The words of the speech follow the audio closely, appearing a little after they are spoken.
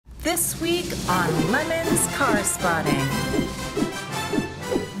This week on Lemons Car Spotting.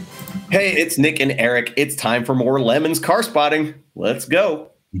 Hey, it's Nick and Eric. It's time for more Lemons Car Spotting. Let's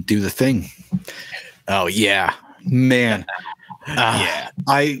go. Do the thing. Oh, yeah. Man. Yeah.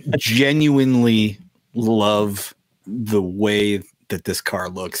 I genuinely love the way that this car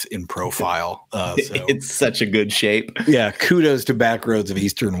looks in profile. So, it's such a good shape. Yeah. Kudos to Backroads of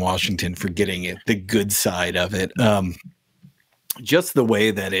Eastern Washington for getting it the good side of it. Just the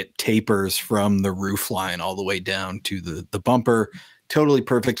way that it tapers from the roof line all the way down to the bumper. Totally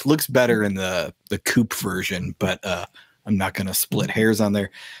perfect. Looks better in the coupe version, but I'm not going to split hairs on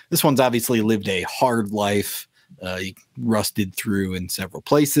there. This one's obviously lived a hard life. Rusted through in several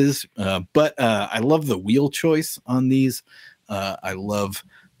places, but I love the wheel choice on these. I love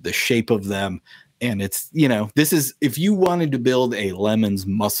the shape of them. And it's, this is, if you wanted to build a Lemons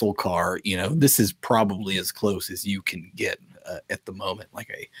muscle car, this is probably as close as you can get at the moment, like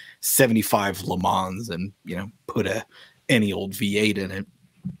a 75 Le Mans and, put any old V8 in it.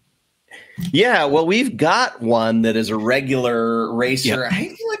 Yeah, well, we've got one that is a regular racer. Yep. I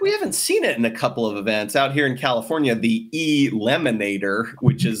feel like we haven't seen it in a couple of events out here in California. The E-Lemonator,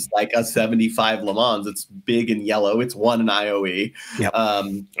 which is like a 75 Le Mans. It's big and yellow. It's won an IOE. Yep.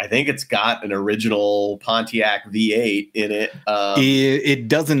 I think it's got an original Pontiac V8 in it. It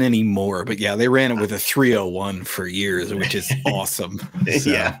doesn't anymore, but yeah, they ran it with a 301 for years, which is awesome. So,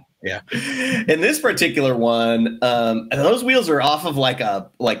 yeah. Yeah. In this particular one, those wheels are off of like an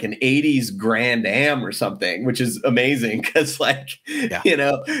 80s Grand Am or something, which is amazing because they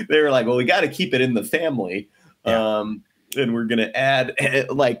were like, well, we got to keep it in the family. Yeah. And we're going to add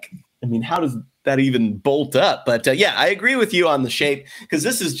how does that even bolt up? But yeah, I agree with you on the shape because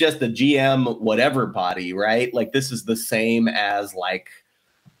this is just a GM whatever body, right? Like this is the same as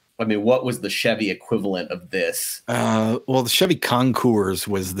what was the Chevy equivalent of this? Well, the Chevy Concours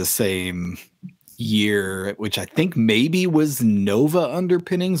was the same year, which I think maybe was Nova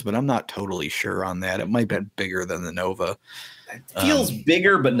underpinnings, but I'm not totally sure on that. It might have been bigger than the Nova. It feels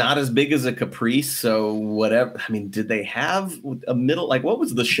bigger, but not as big as a Caprice. So whatever. I mean, did they have a middle? What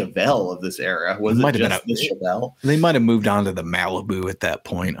was the Chevelle of this era? Was it just the Chevelle? They might have moved on to the Malibu at that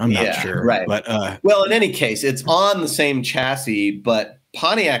point. I'm not sure. Right. But well, in any case, it's on the same chassis, but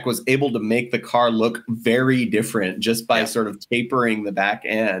Pontiac was able to make the car look very different just by sort of tapering the back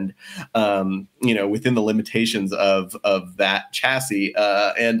end, within the limitations of that chassis.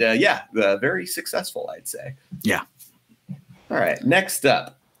 Very successful, I'd say. Yeah. All right. Next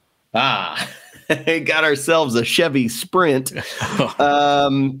up. Got ourselves a Chevy Sprint. Now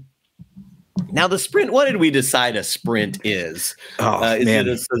the Sprint, what did we decide a Sprint is? Is it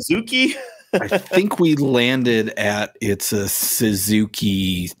a Suzuki? I think we landed at it's a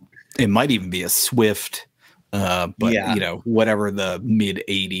Suzuki. It might even be a Swift, whatever the mid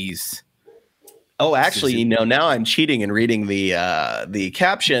 80s. Oh, actually, Suzuki. Now I'm cheating and reading the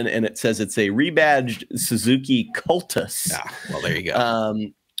caption, and it says it's a rebadged Suzuki Cultus. Ah, well, there you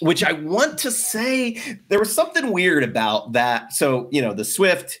go. Which I want to say there was something weird about that. So, the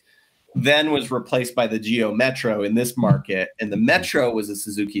Swift then was replaced by the Geo Metro in this market, and the Metro was a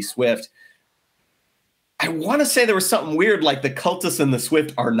Suzuki Swift. I want to say there was something weird, like the Cultus and the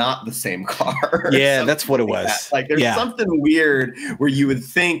Swift are not the same car. Yeah, that's what it was. There's something weird where you would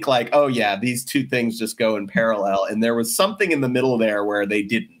think these two things just go in parallel. And there was something in the middle there where they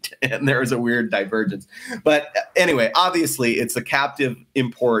didn't. And there was a weird divergence. But anyway, obviously it's a captive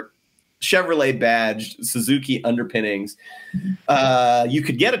import, Chevrolet badged, Suzuki underpinnings. You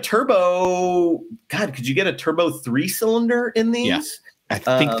could get a turbo. God, could you get a turbo 3-cylinder in these? Yeah, I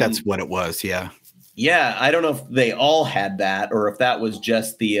think that's what it was. Yeah. Yeah, I don't know if they all had that or if that was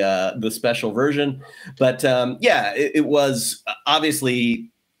just the special version. But it was obviously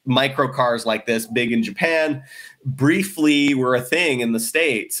micro cars like this, big in Japan, briefly were a thing in the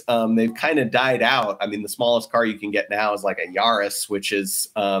States. They've kind of died out. I mean, the smallest car you can get now is like a Yaris, which is,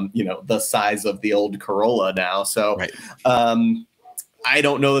 the size of the old Corolla now. So right. I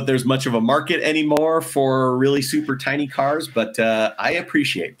don't know that there's much of a market anymore for really super tiny cars, but I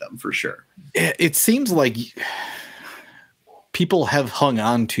appreciate them for sure. It seems like people have hung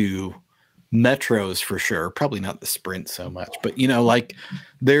on to Metros for sure. Probably not the Sprint so much, but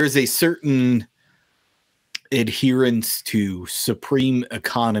there's a certain adherence to supreme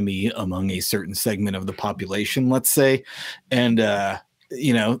economy among a certain segment of the population, let's say. And,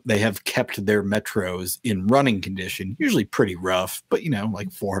 they have kept their Metros in running condition, usually pretty rough, but,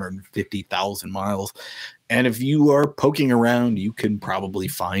 450,000 miles. And if you are poking around, you can probably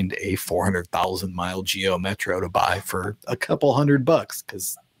find a 400,000 mile Geo Metro to buy for a couple $100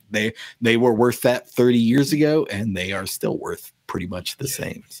 because They were worth that 30 years ago, and they are still worth pretty much the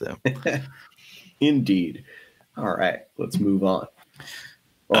same. So, indeed. All right, let's move on.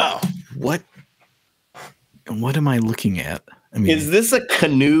 Oh, what am I looking at? I mean, is this a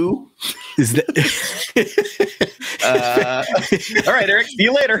canoe? Is that? All right, Eric. See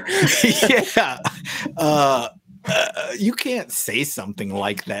you later. Yeah. You can't say something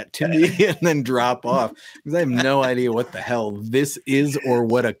like that to me and then drop off, because I have no idea what the hell this is or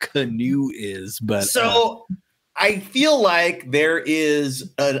what a canoe is. But so I feel like there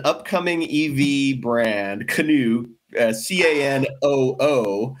is an upcoming EV brand, Canoe, CANOO,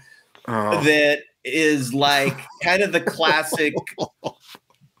 that is like kind of the classic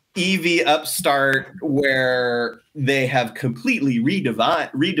EV upstart where they have completely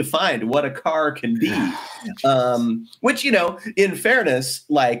redefined what a car can be. Which, in fairness,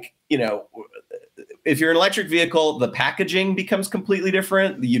 like, if you're an electric vehicle, the packaging becomes completely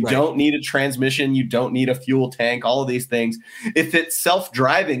different. You don't need a transmission. You don't need a fuel tank, all of these things. If it's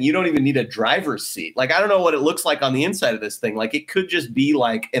self-driving, you don't even need a driver's seat. Like, I don't know what it looks like on the inside of this thing. Like, it could just be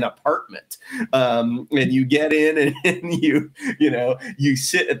like an apartment. And you get in and you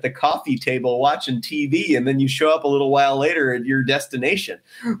sit at the coffee table watching TV, and then you show up a little while later at your destination,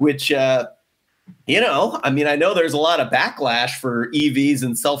 which, I know there's a lot of backlash for EVs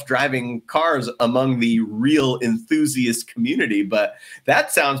and self-driving cars among the real enthusiast community, but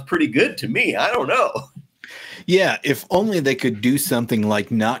that sounds pretty good to me. I don't know. Yeah, if only they could do something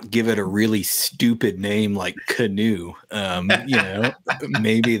like not give it a really stupid name like Canoe.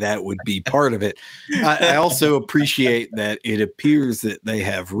 Maybe that would be part of it. I also appreciate that it appears that they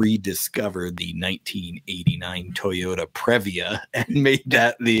have rediscovered the 1989 Toyota Previa and made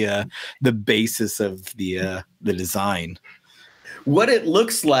that the basis of the design. What it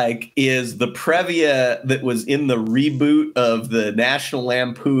looks like is the Previa that was in the reboot of the National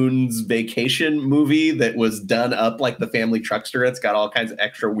Lampoon's Vacation movie that was done up like the family truckster. It's got all kinds of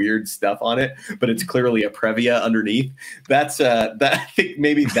extra weird stuff on it, but it's clearly a Previa underneath. That's I think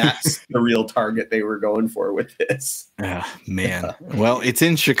maybe that's the real target they were going for with this. Oh, man. Well, it's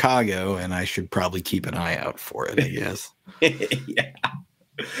in Chicago, and I should probably keep an eye out for it, I guess. Yeah.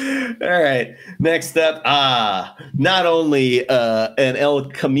 All right. Next up, not only an El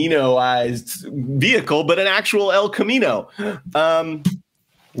Camino-ized vehicle, but an actual El Camino.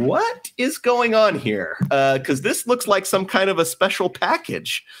 What is going on here? Because this looks like some kind of a special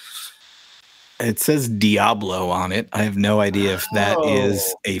package. It says Diablo on it. I have no idea if that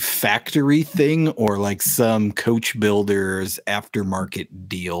is a factory thing or like some coach builder's aftermarket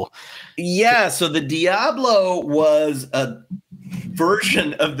deal. Yeah, so the Diablo was a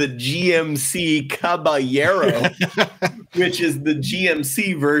version of the GMC Caballero, which is the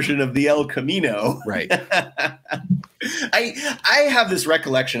GMC version of the El Camino. Right. I have this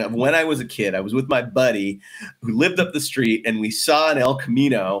recollection of when I was a kid. I was with my buddy who lived up the street, and we saw an El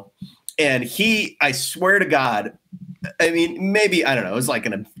Camino, and I swear to God, I mean, maybe, I don't know, it was like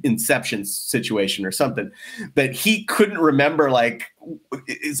an Inception situation or something, but he couldn't remember,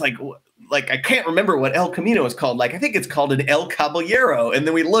 it's like I can't remember what El Camino is called. Like, I think it's called an El Caballero. And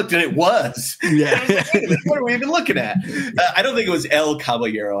then we looked, and it was. Yeah. What are we even looking at? I don't think it was El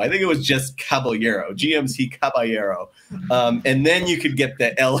Caballero. I think it was just Caballero, GMC Caballero. And then you could get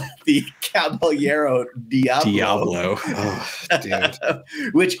the Caballero Diablo. Oh, dude.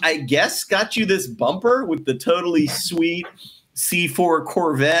 Which I guess got you this bumper with the totally sweet C4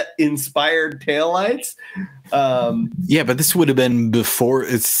 Corvette inspired taillights. Yeah, but this would have been before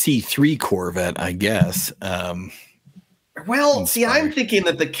it's C3 Corvette, I guess. Well, see, I'm thinking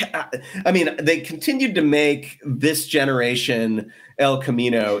that they continued to make this generation El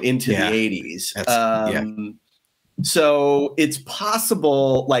Camino into the 80s. So it's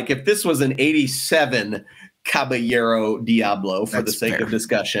possible, like, if this was an 87 Caballero Diablo, for the sake of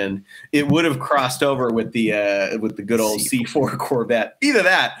discussion, it would have crossed over with the good old C4 Corvette. Either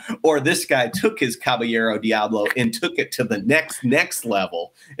that, or this guy took his Caballero Diablo and took it to the next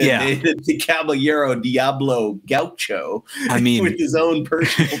level and made it the Caballero Diablo Gaucho. I mean, with his own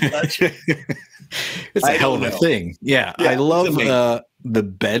personal touch. It's a hell of a thing. Yeah, I love the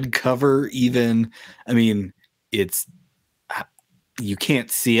bed cover. Even, I mean, you can't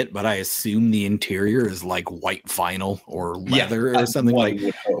see it, but I assume the interior is like white vinyl or leather or something like.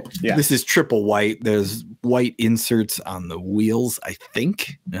 This is triple white. There's white inserts on the wheels. I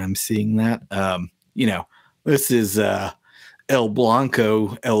think I'm seeing that. This is El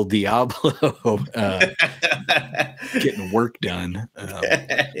Blanco, El Diablo, getting work done.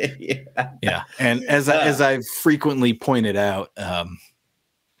 And as I've frequently pointed out,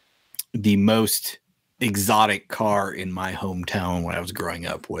 the most exotic car in my hometown when I was growing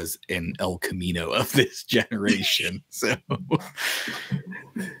up was an El Camino of this generation. So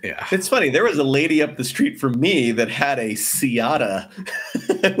yeah, it's funny. There was a lady up the street from me that had a Seata,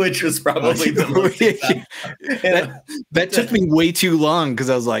 which was probably the most that took me way too long because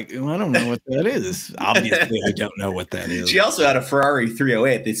I was like, I don't know what that is. Obviously, I don't know what that is. She also had a Ferrari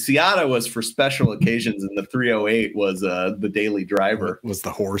 308. The Seata was for special occasions, and the 308 was the daily driver. Was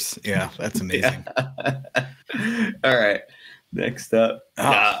the horse? Yeah, that's amazing. Yeah. All right. Next up.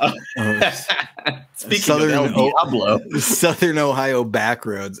 Speaking of Diablo. Southern Ohio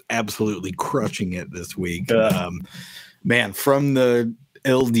backroads absolutely crushing it this week. Man, from the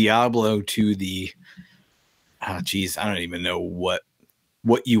El Diablo to the I don't even know what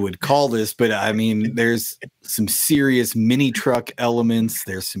you would call this, but I mean, there's some serious mini truck elements.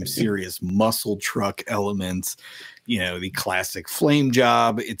 There's some serious muscle truck elements. You know, the classic flame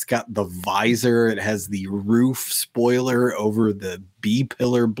job. It's got the visor. It has the roof spoiler over the B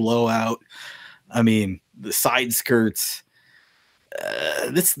pillar blowout. I mean, the side skirts.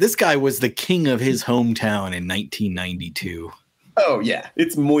 This guy was the king of his hometown in 1992. Oh yeah,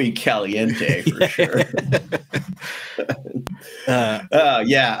 it's muy caliente for sure.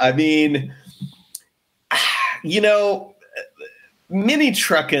 Yeah, I mean, you know, mini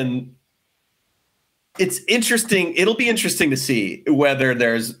trucking. It's interesting. It'll be interesting to see whether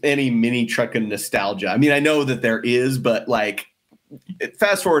there's any mini trucking nostalgia. I mean, I know that there is, but like,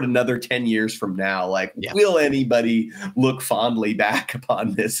 fast forward another 10 years from now, like, will anybody look fondly back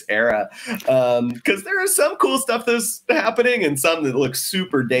upon this era? Because there is some cool stuff that's happening and some that looks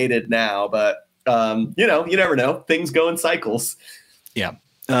super dated now. But, you know, you never know. Things go in cycles. Yeah.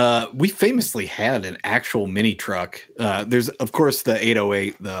 We famously had an actual mini truck. There's, of course, the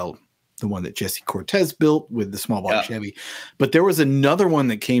 808, the one that Jesse Cortez built with the small block Chevy. But there was another one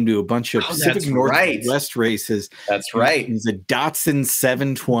that came to a bunch of Pacific Northwest races. That's right. It was a Datsun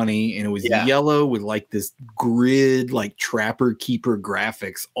 720, and it was yellow with like this grid, like Trapper Keeper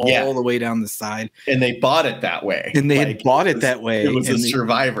graphics all the way down the side. And they bought it that way. And they had bought it that way. It was a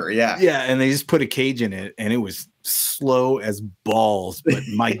Survivor, Yeah, and they just put a cage in it, and it was slow as balls, but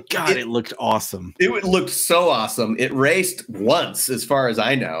my God, it looked awesome. It looked so awesome. It raced once, as far as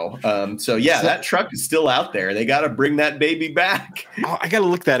I know. So yeah, that truck is still out there. They got to bring that baby back. I got to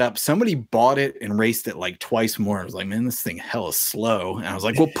look that up. Somebody bought it and raced it like twice more. I was like, man, this thing hella slow. And I was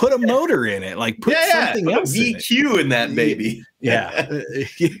like, well, put a motor in it. Like, put something else. VQ in that baby. Yeah.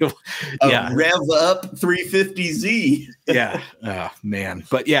 Rev up 350Z. Yeah. Oh, man.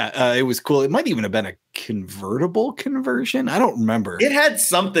 But yeah, it was cool. It might even have been a convertible conversion. I don't remember. It had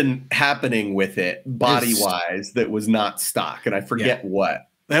something happening with it body wise that was not stock. And I forget what.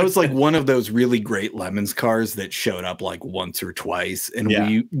 That was like one of those really great LeMans cars that showed up like once or twice. And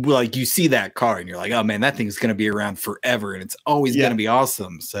you see that car and you're like, oh man, that thing's going to be around forever. And it's always going to be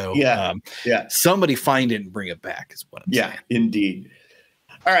awesome. So somebody find it and bring it back is what I'm saying. Indeed.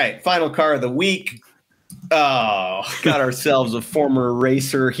 All right. Final car of the week. Oh, got ourselves a former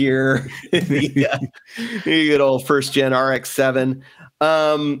racer here. Good old first gen RX-7.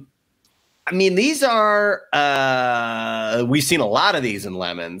 I mean, these are, we've seen a lot of these in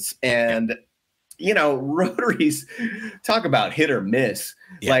LeMans, and, you know, rotaries, talk about hit or miss.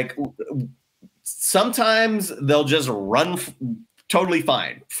 Like, sometimes they'll just run totally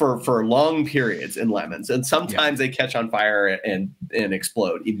fine for long periods in LeMans, and sometimes they catch on fire and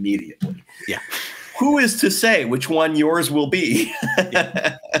explode immediately. Yeah. Who is to say which one yours will be?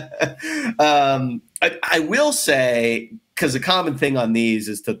 I will say, because the common thing on these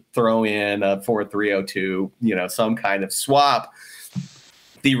is to throw in a 4302, you know, some kind of swap.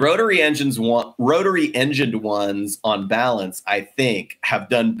 The rotary engined ones on balance, I think, have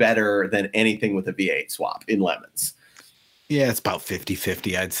done better than anything with a V8 swap in LeMans. Yeah, it's about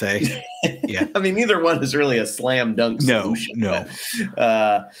 50-50, I'd say. Yeah. I mean, neither one is really a slam dunk solution. No.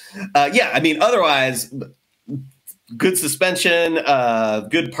 Yeah, I mean, otherwise, good suspension,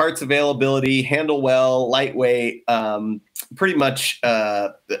 good parts availability, handle well, lightweight, pretty much,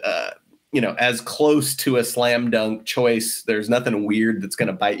 you know, as close to a slam dunk choice. There's nothing weird that's going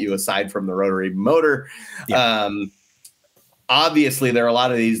to bite you aside from the rotary motor. Yeah. Obviously, there are a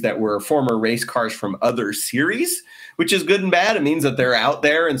lot of these that were former race cars from other series, which is good and bad. It means that they're out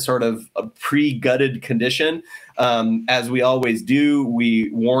there in sort of a pre-gutted condition. As we always do, we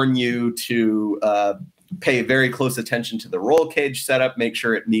warn you to pay very close attention to the roll cage setup, make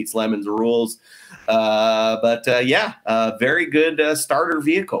sure it meets LeMans rules. But very good starter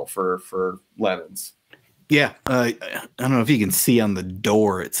vehicle for LeMans. Yeah, I don't know if you can see on the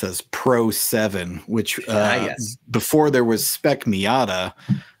door, it says Pro 7, which yes. before there was Spec Miata,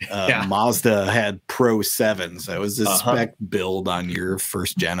 Yeah. Mazda had Pro 7. So it was a spec build on your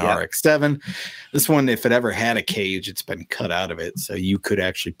first gen RX-7. This one, if it ever had a cage, it's been cut out of it. So you could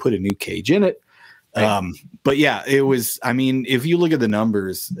actually put a new cage in it. Right. But yeah, it was, I mean, if you look at the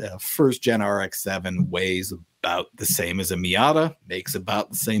numbers, first gen RX-7 weighs about the same as a Miata, makes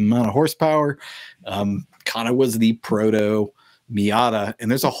about the same amount of horsepower. Kind of was the proto Miata,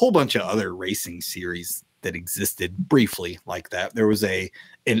 and there's a whole bunch of other racing series that existed briefly like that. There was an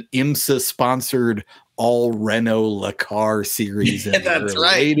IMSA sponsored all Renault Lakar series in the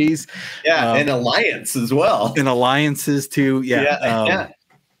early 80s. Yeah, and Alliance as well. And Alliances too. Yeah.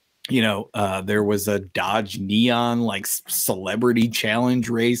 You know, there was a Dodge Neon like celebrity challenge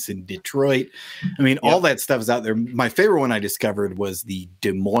race in Detroit. I mean, all that stuff is out there. My favorite one I discovered was the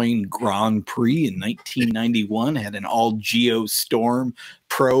Des Moines Grand Prix in 1991. Had an all Geo Storm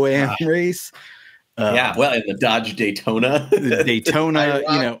Pro-Am race. Well, in the Dodge Daytona. The Daytona,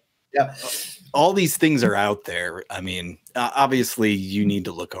 you know. Yeah. All these things are out there. I mean, obviously, you need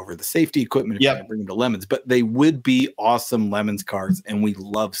to look over the safety equipment if you're going to bring them to Lemons, but they would be awesome Lemons cars, and we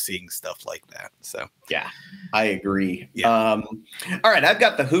love seeing stuff like that. So, yeah, I agree. Yeah. All right, I've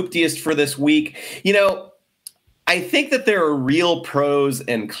got the hooptiest for this week. You know, I think that there are real pros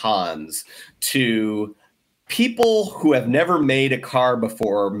and cons to people who have never made a car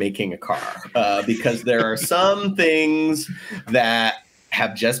before making a car, because there are some things that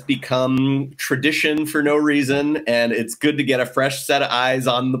have just become tradition for no reason, and it's good to get a fresh set of eyes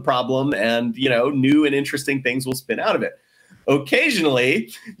on the problem, and you know, new and interesting things will spin out of it. Occasionally,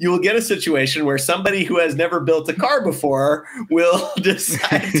 you will get a situation where somebody who has never built a car before will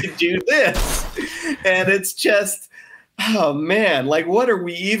decide to do this, and it's just, oh man, like what are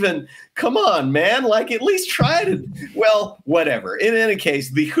we even, come on man, like at least try to, well, whatever. In any case,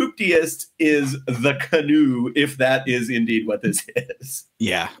 the hooptiest is the canoe, if that is indeed what this is.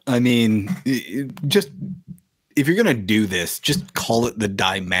 Yeah, I mean, just if you're gonna do this, just call it the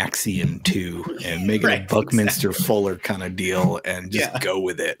Dymaxion 2 and make it a Buckminster Fuller kind of deal, and just go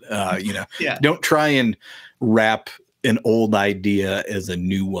with it. You know, don't try and wrap an old idea as a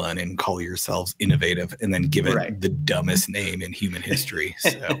new one and call yourselves innovative and then give it the dumbest name in human history.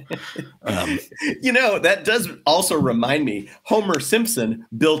 So, you know, that does also remind me, Homer Simpson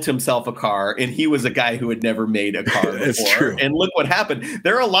built himself a car, and he was a guy who had never made a car before. It's true. And look what happened.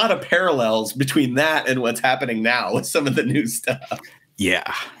 There are a lot of parallels between that and what's happening now with some of the new stuff.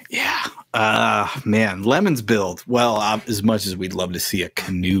 Yeah. Man, Lemons build. Well, as much as we'd love to see a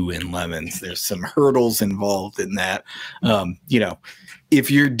canoe in Lemons, there's some hurdles involved in that. You know,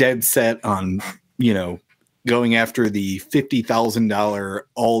 if you're dead set on, you know, going after the $50,000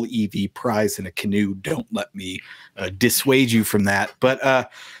 all EV prize in a canoe, don't let me dissuade you from that. But a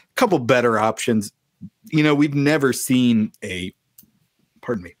couple better options. You know, we've never seen we've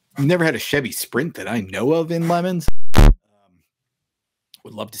never had a Chevy Sprint that I know of in Lemons.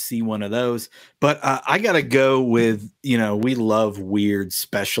 Would love to see one of those, but I gotta go with, you know, we love weird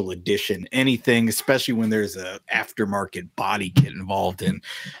special edition anything, especially when there's a aftermarket body kit involved in.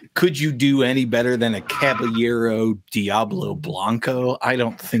 Could you do any better than a Caballero Diablo Blanco? I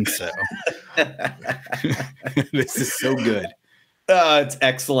don't think so. This is so good. It's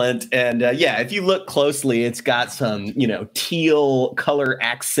excellent. And yeah, if you look closely, it's got some, you know, teal color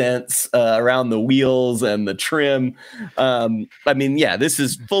accents around the wheels and the trim. I mean, yeah, this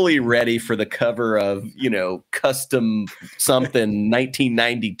is fully ready for the cover of, you know, Custom something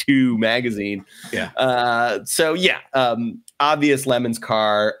 1992 magazine. Yeah. So yeah, obvious Lemons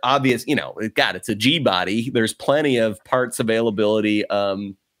car, obvious, you know, it's a G body. There's plenty of parts availability.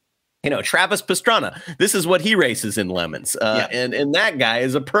 You know, Travis Pastrana, this is what he races in Lemons. And that guy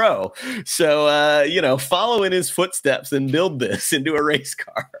is a pro. So, you know, follow in his footsteps and build this into a race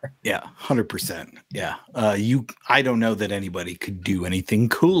car. Yeah, 100%. Yeah. I don't know that anybody could do anything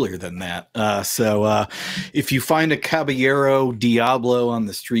cooler than that. So if you find a Caballero Diablo on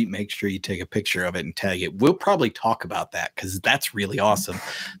the street, make sure you take a picture of it and tag it. We'll probably talk about that because that's really awesome.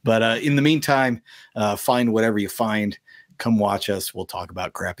 But in the meantime, find whatever you find. Come watch us. We'll talk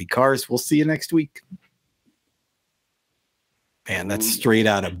about crappy cars. We'll see you next week. Man, that's straight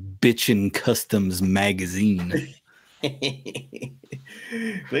out of Bitchin' Customs magazine. The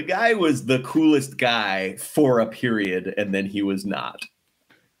guy was the coolest guy for a period, and then he was not.